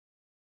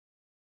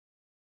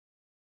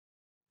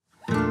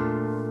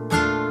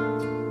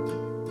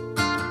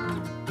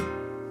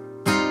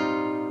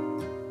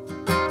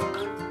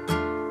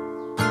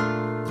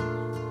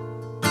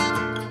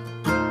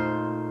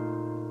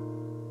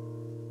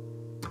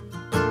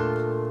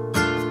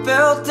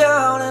Fell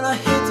down and I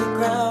hit the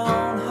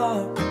ground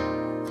hard.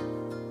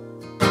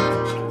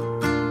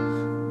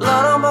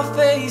 Blood on my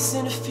face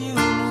and a few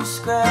new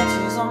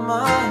scratches on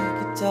my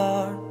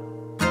guitar.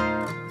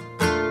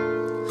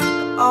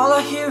 All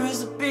I hear is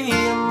the beat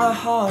in my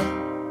heart.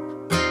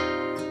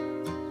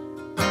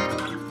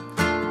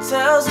 It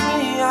tells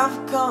me I've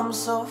come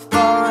so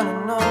far, and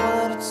I know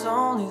that it's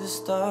only the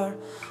start.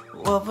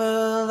 What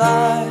will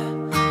I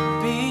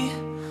be?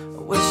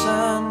 I wish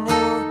I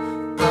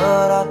knew,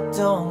 but I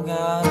don't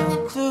got a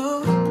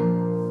clue.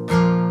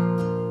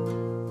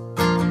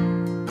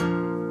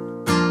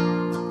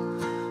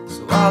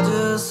 So I'll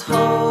just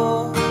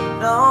hold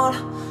on,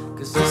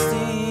 'cause it's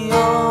the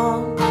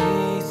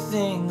only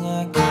thing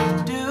I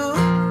can do.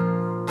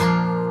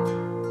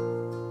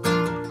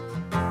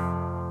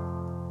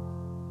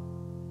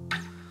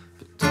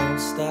 But don't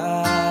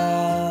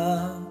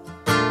stop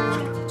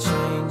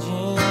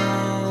changing.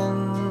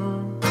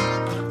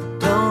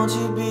 Don't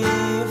you be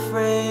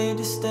afraid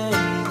to stay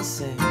the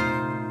same.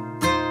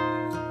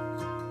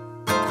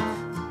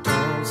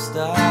 Don't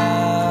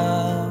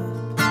stop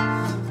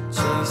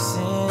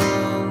chasing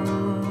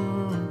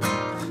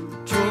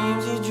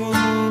dreams you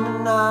dream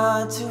are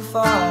not too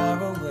far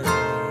away.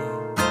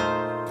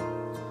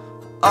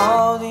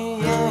 All the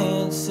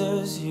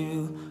answers you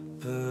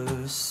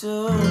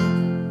pursue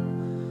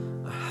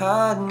are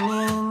hiding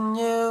in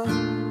you.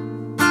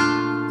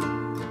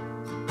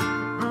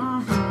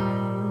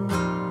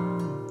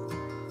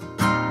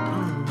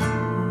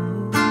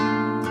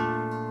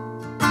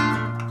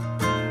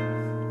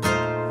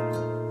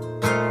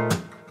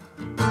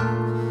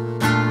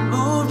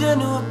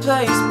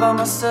 Place by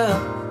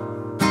myself,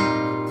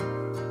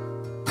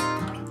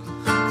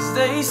 'cause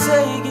they say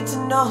you get to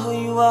know who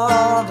you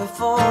are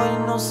before you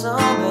know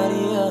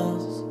somebody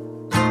else.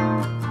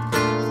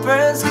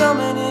 Friends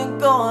coming and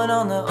going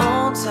on their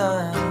own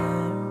time,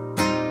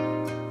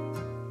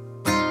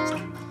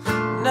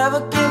 never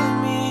giving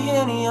me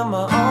any of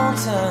my own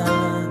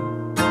time.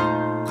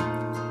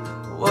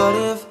 What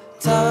if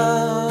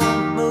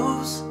time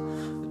moves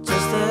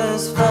just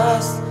as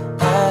fast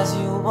as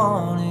you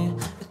want it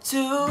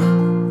to?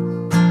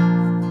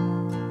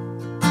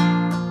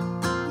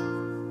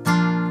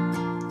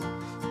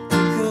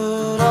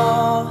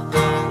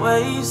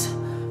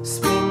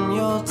 Spend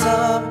your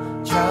time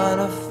trying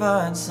to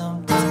find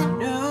something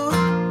new.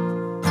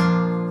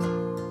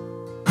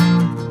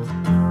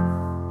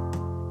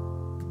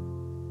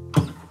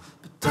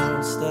 But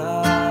don't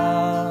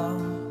stop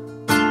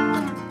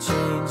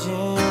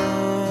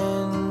changing.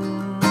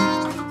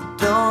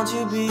 Don't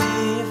you be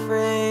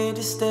afraid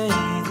to stay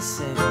the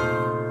same.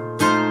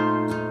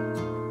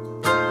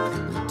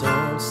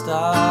 Don't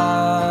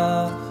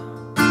stop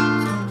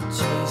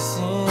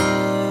chasing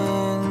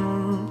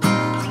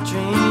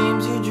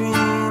dreams you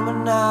dream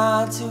are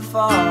not too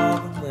far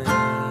away.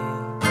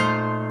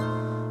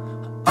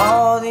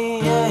 All the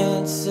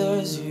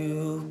answers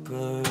you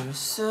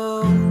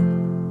pursue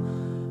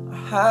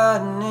are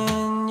hiding in